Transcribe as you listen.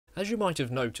As you might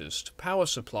have noticed, power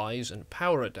supplies and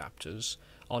power adapters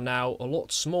are now a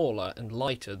lot smaller and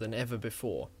lighter than ever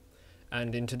before,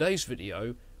 and in today's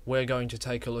video we're going to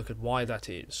take a look at why that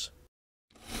is.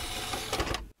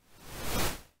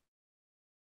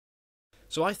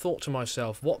 So I thought to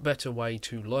myself, what better way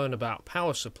to learn about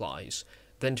power supplies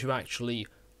than to actually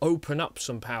open up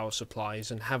some power supplies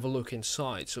and have a look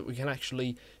inside so that we can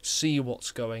actually see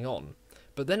what's going on.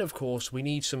 But then of course we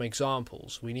need some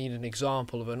examples. We need an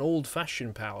example of an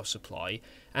old-fashioned power supply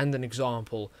and an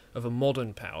example of a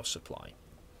modern power supply.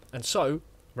 And so,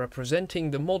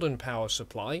 representing the modern power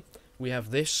supply, we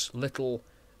have this little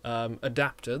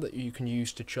adapter that you can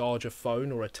use to charge a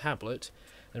phone or a tablet,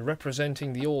 and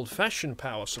representing the old-fashioned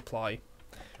power supply,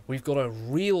 we've got a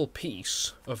real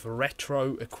piece of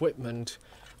retro equipment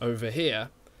over here,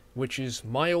 which is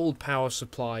my old power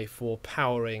supply for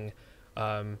powering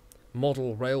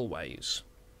model railways.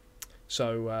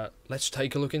 So let's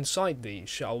take a look inside these,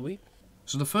 shall we?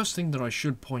 So the first thing that I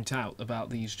should point out about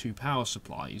these two power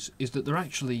supplies is that they're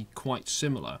actually quite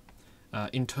similar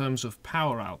in terms of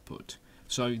power output.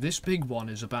 So this big one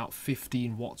is about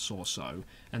 15 watts or so,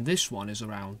 and this one is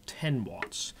around 10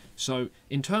 watts. So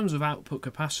in terms of output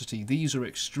capacity, these are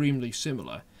extremely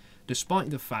similar, despite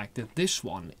the fact that this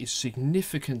one is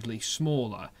significantly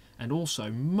smaller and also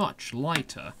much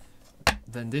lighter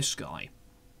than this guy.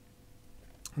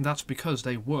 And that's because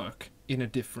they work in a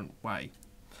different way.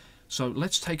 So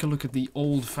let's take a look at the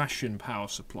old-fashioned power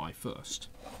supply first.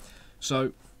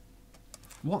 So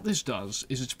what this does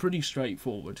is it's pretty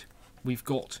straightforward. We've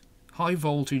got high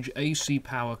voltage AC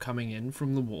power coming in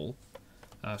from the wall,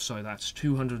 so that's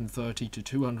 230 to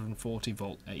 240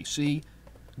 volt AC,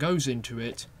 goes into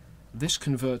it. This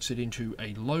converts it into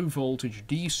a low voltage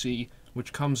DC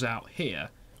which comes out here,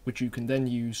 which you can then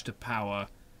use to power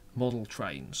model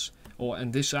trains.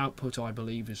 And this output I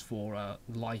believe is for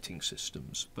lighting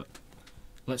systems, but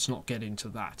let's not get into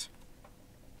that.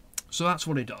 So that's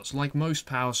what it does. Like most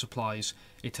power supplies,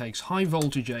 it takes high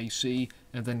voltage AC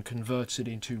and then converts it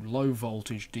into low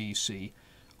voltage DC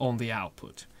on the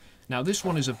output. Now this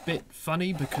one is a bit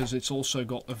funny because it's also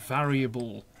got a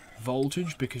variable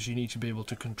voltage because you need to be able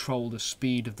to control the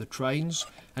speed of the trains,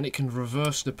 and it can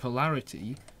reverse the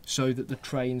polarity so that the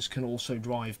trains can also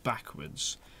drive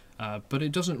backwards. But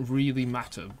it doesn't really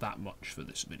matter that much for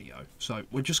this video, so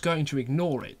we're just going to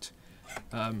ignore it.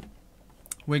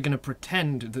 We're going to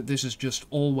pretend that this is just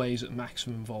always at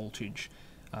maximum voltage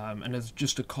and it's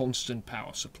just a constant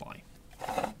power supply.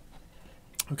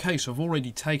 Okay, so I've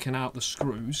already taken out the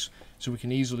screws so we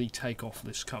can easily take off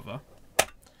this cover.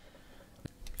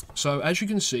 So as you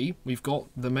can see, we've got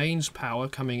the mains power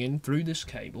coming in through this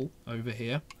cable over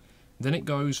here. Then it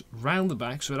goes round the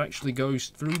back, so it actually goes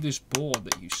through this board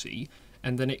that you see,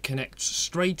 and then it connects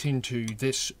straight into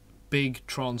this big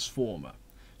transformer.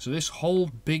 So this whole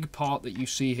big part that you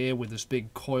see here with this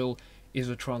big coil is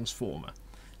a transformer.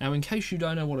 Now in case you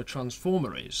don't know what a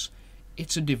transformer is,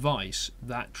 it's a device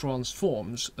that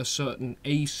transforms a certain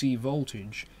AC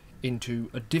voltage into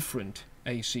a different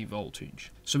AC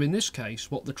voltage. So in this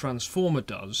case, what the transformer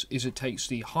does is it takes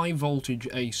the high voltage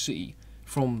AC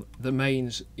from the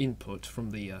mains input, from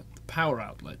the power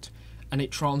outlet, and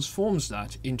it transforms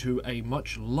that into a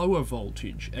much lower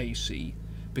voltage AC,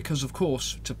 because of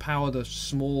course to power the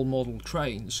small model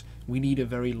trains we need a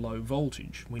very low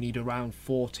voltage. We need around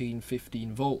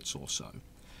 14-15 volts or so.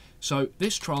 So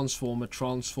this transformer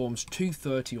transforms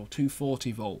 230 or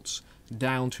 240 volts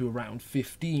down to around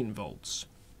 15 volts.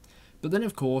 But then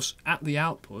of course at the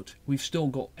output we've still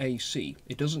got AC.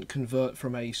 It doesn't convert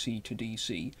from AC to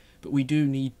DC, but we do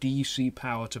need DC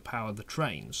power to power the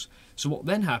trains. So what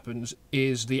then happens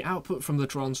is the output from the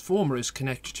transformer is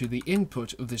connected to the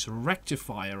input of this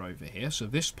rectifier over here. So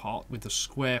this part with the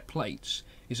square plates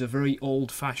is a very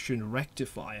old-fashioned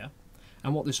rectifier.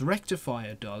 And what this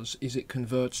rectifier does is it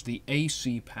converts the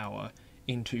AC power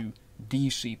into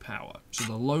DC power. So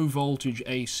the low voltage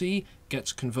AC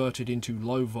gets converted into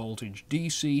low voltage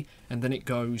DC, and then it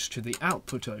goes to the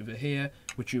output over here,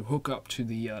 which you hook up to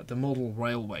the model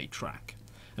railway track.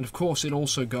 And of course it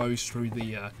also goes through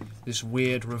the this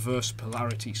weird reverse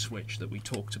polarity switch that we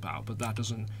talked about, but that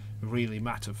doesn't really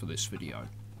matter for this video.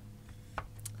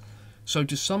 So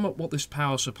to sum up what this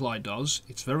power supply does,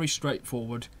 it's very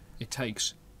straightforward. It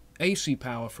takes AC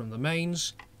power from the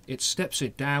mains, it steps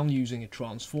it down using a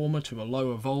transformer to a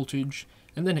lower voltage,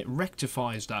 and then it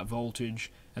rectifies that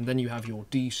voltage, and then you have your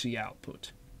DC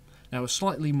output. Now a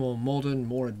slightly more modern,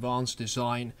 more advanced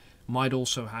design might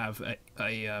also have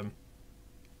a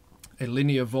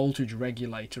linear voltage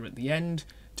regulator at the end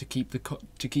to keep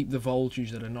the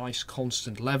voltage at a nice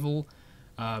constant level.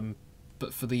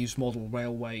 but for these model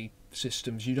railway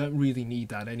systems you don't really need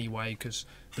that anyway, because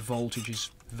the voltage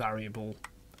is variable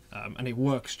and it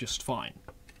works just fine.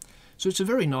 So it's a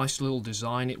very nice little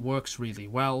design, it works really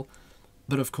well,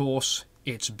 but of course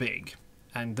it's big.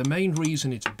 And the main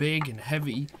reason it's big and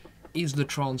heavy is the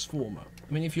transformer.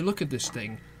 I mean, if you look at this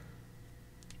thing,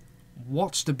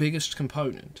 what's the biggest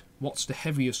component? What's the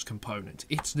heaviest component?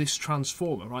 It's this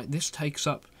transformer, right? This takes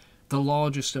up the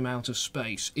largest amount of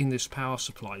space in this power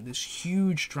supply, this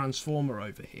huge transformer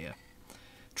over here.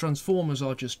 Transformers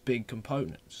are just big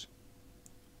components.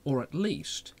 Or at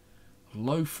least,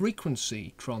 low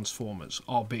frequency transformers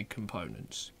are big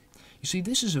components. You see,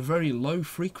 this is a very low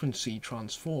frequency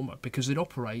transformer because it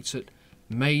operates at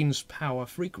mains power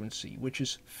frequency, which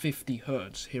is 50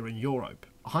 Hertz here in Europe.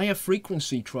 Higher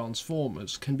frequency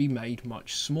transformers can be made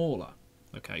much smaller.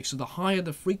 Okay, so the higher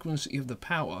the frequency of the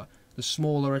power, the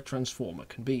smaller a transformer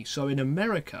can be. So in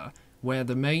America, where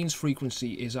the mains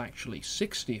frequency is actually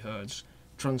 60 Hertz,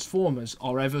 transformers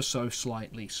are ever so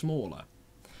slightly smaller.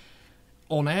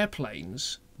 On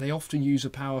airplanes, they often use a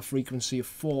power frequency of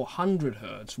 400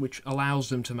 Hertz, which allows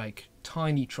them to make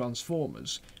tiny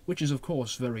transformers, which is of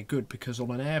course very good because on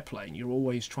an airplane you're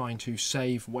always trying to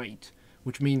save weight,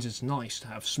 which means it's nice to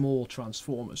have small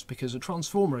transformers, because a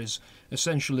transformer is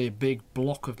essentially a big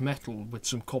block of metal with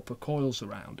some copper coils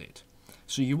around it.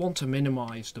 So you want to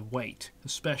minimize the weight,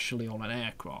 especially on an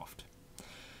aircraft.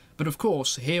 But of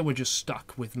course, here we're just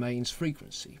stuck with mains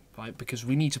frequency, right? Because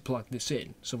we need to plug this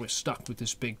in, so we're stuck with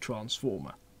this big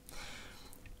transformer.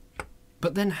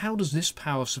 But then how does this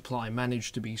power supply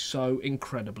manage to be so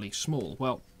incredibly small?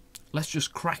 Well, let's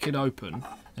just crack it open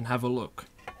and have a look.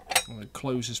 I'm going to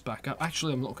close this back up.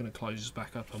 Actually, I'm not going to close this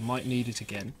back up. I might need it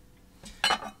again.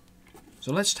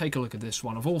 So let's take a look at this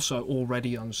one. I've also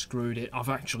already unscrewed it. I've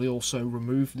actually also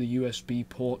removed the USB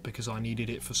port because I needed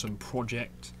it for some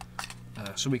project.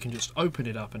 So we can just open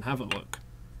it up and have a look.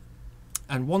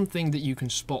 And one thing that you can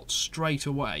spot straight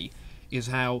away is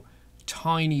how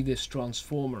tiny this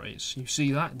transformer is. You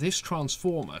see that? This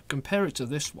transformer, compare it to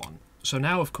this one. So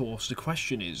now, of course, the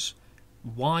question is,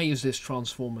 why is this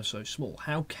transformer so small?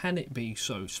 How can it be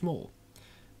so small?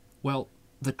 Well,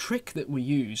 the trick that we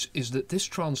use is that this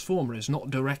transformer is not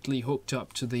directly hooked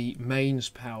up to the mains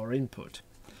power input.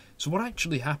 So what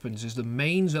actually happens is the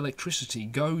mains electricity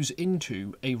goes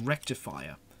into a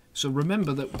rectifier. So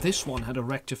remember that this one had a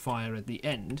rectifier at the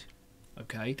end,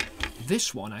 okay?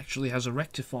 This one actually has a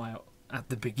rectifier at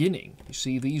the beginning. You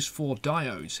see these 4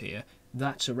 diodes here,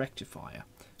 that's a rectifier.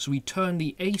 So we turn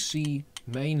the AC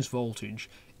mains voltage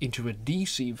into a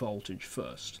DC voltage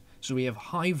first. So we have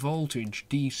high voltage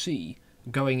DC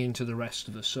going into the rest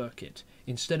of the circuit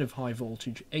instead of high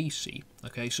voltage AC,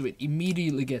 okay? So it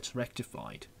immediately gets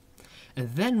rectified. And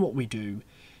then what we do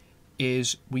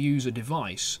is we use a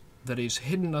device that is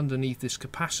hidden underneath this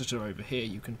capacitor over here.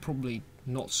 You can probably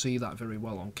not see that very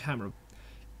well on camera.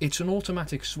 It's an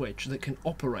automatic switch that can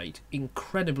operate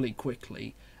incredibly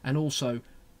quickly and also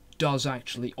does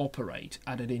actually operate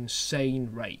at an insane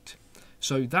rate.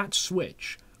 So that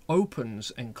switch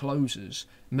opens and closes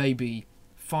maybe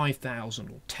 5,000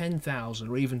 or 10,000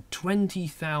 or even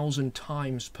 20,000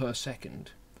 times per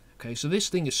second. Okay, so this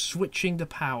thing is switching the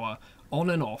power on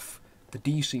and off, the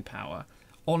DC power,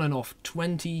 on and off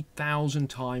 20,000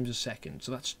 times a second.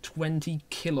 So that's 20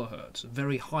 kilohertz, a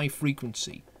very high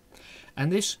frequency.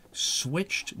 And this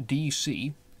switched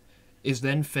DC is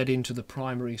then fed into the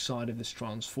primary side of this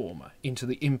transformer, into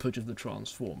the input of the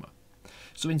transformer.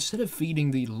 So instead of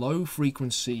feeding the low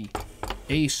frequency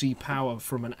AC power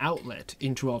from an outlet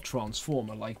into our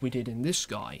transformer like we did in this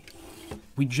guy,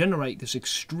 we generate this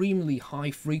extremely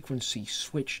high frequency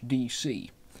switch DC,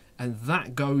 and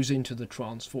that goes into the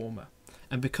transformer.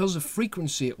 And because the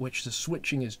frequency at which the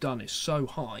switching is done is so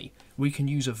high, we can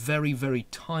use a very, very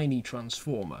tiny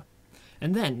transformer.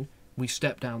 And then we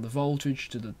step down the voltage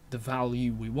to the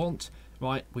value we want,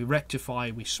 right? We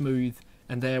rectify, we smooth,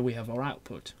 and there we have our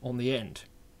output on the end.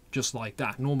 Just like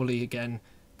that. Normally, again,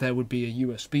 there would be a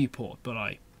USB port, but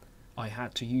I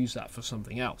had to use that for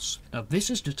something else. Now, this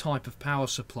is the type of power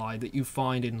supply that you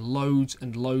find in loads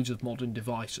and loads of modern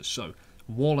devices. So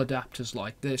wall adapters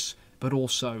like this, but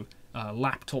also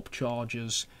laptop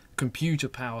chargers, computer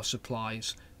power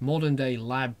supplies, modern day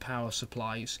lab power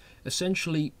supplies.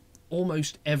 Essentially,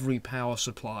 almost every power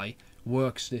supply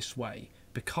works this way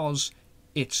because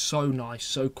it's so nice,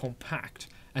 so compact,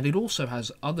 and it also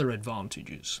has other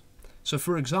advantages. So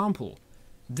for example,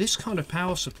 this kind of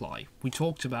power supply, we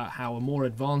talked about how a more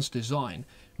advanced design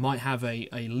might have a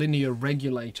linear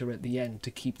regulator at the end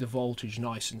to keep the voltage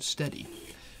nice and steady.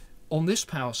 On this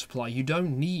power supply, you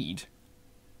don't need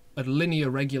a linear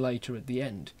regulator at the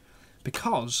end.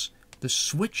 because the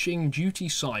switching duty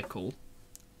cycle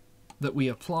that we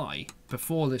apply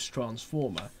before this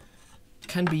transformer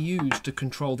can be used to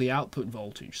control the output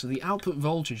voltage. So the output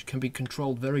voltage can be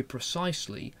controlled very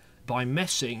precisely by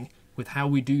messing with how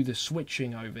we do the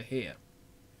switching over here.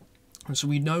 And so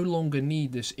we no longer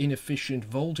need this inefficient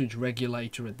voltage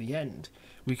regulator at the end.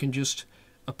 We can just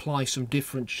apply some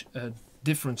different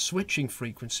switching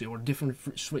frequency or a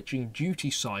different switching duty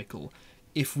cycle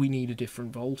if we need a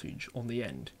different voltage on the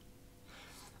end.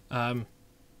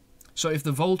 So if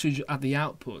the voltage at the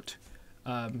output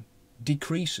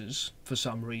decreases for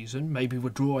some reason, maybe we're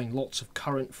drawing lots of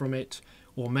current from it,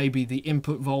 or maybe the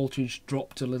input voltage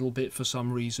dropped a little bit for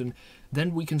some reason,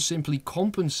 then we can simply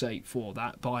compensate for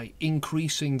that by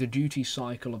increasing the duty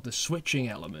cycle of the switching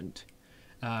element,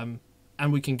 and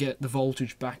we can get the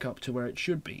voltage back up to where it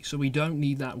should be. So we don't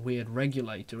need that weird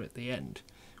regulator at the end,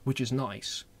 which is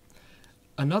nice.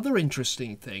 Another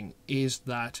interesting thing is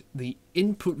that the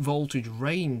input voltage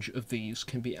range of these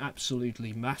can be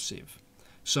absolutely massive.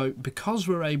 So because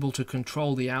we're able to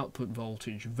control the output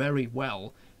voltage very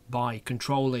well by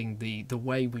controlling the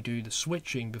way we do the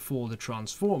switching before the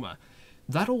transformer,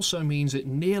 that also means it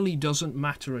nearly doesn't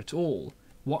matter at all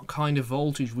what kind of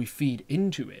voltage we feed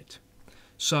into it.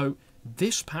 So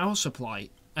this power supply,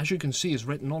 as you can see is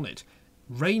written on it,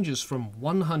 ranges from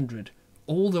 100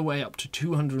 all the way up to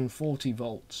 240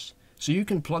 volts. So you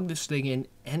can plug this thing in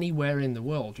anywhere in the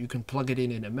world. You can plug it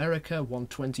in America,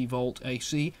 120 volt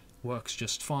AC, works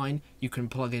just fine. You can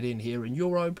plug it in here in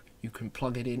Europe, you can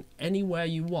plug it in anywhere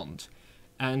you want,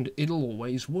 and it'll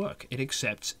always work. It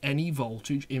accepts any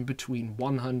voltage in between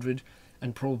 100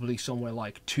 and probably somewhere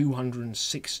like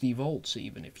 260 volts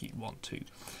even if you want to.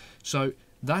 So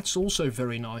that's also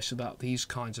very nice about these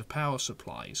kinds of power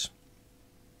supplies.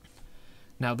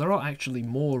 Now there are actually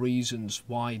more reasons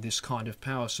why this kind of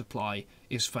power supply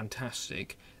is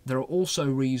fantastic. There are also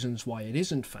reasons why it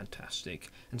isn't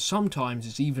fantastic, and sometimes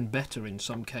it's even better in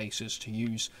some cases to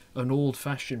use an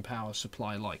old-fashioned power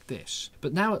supply like this.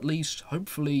 But now at least,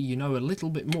 hopefully, you know a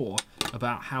little bit more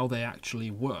about how they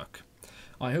actually work.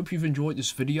 I hope you've enjoyed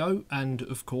this video, and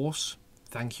of course,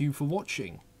 thank you for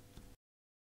watching.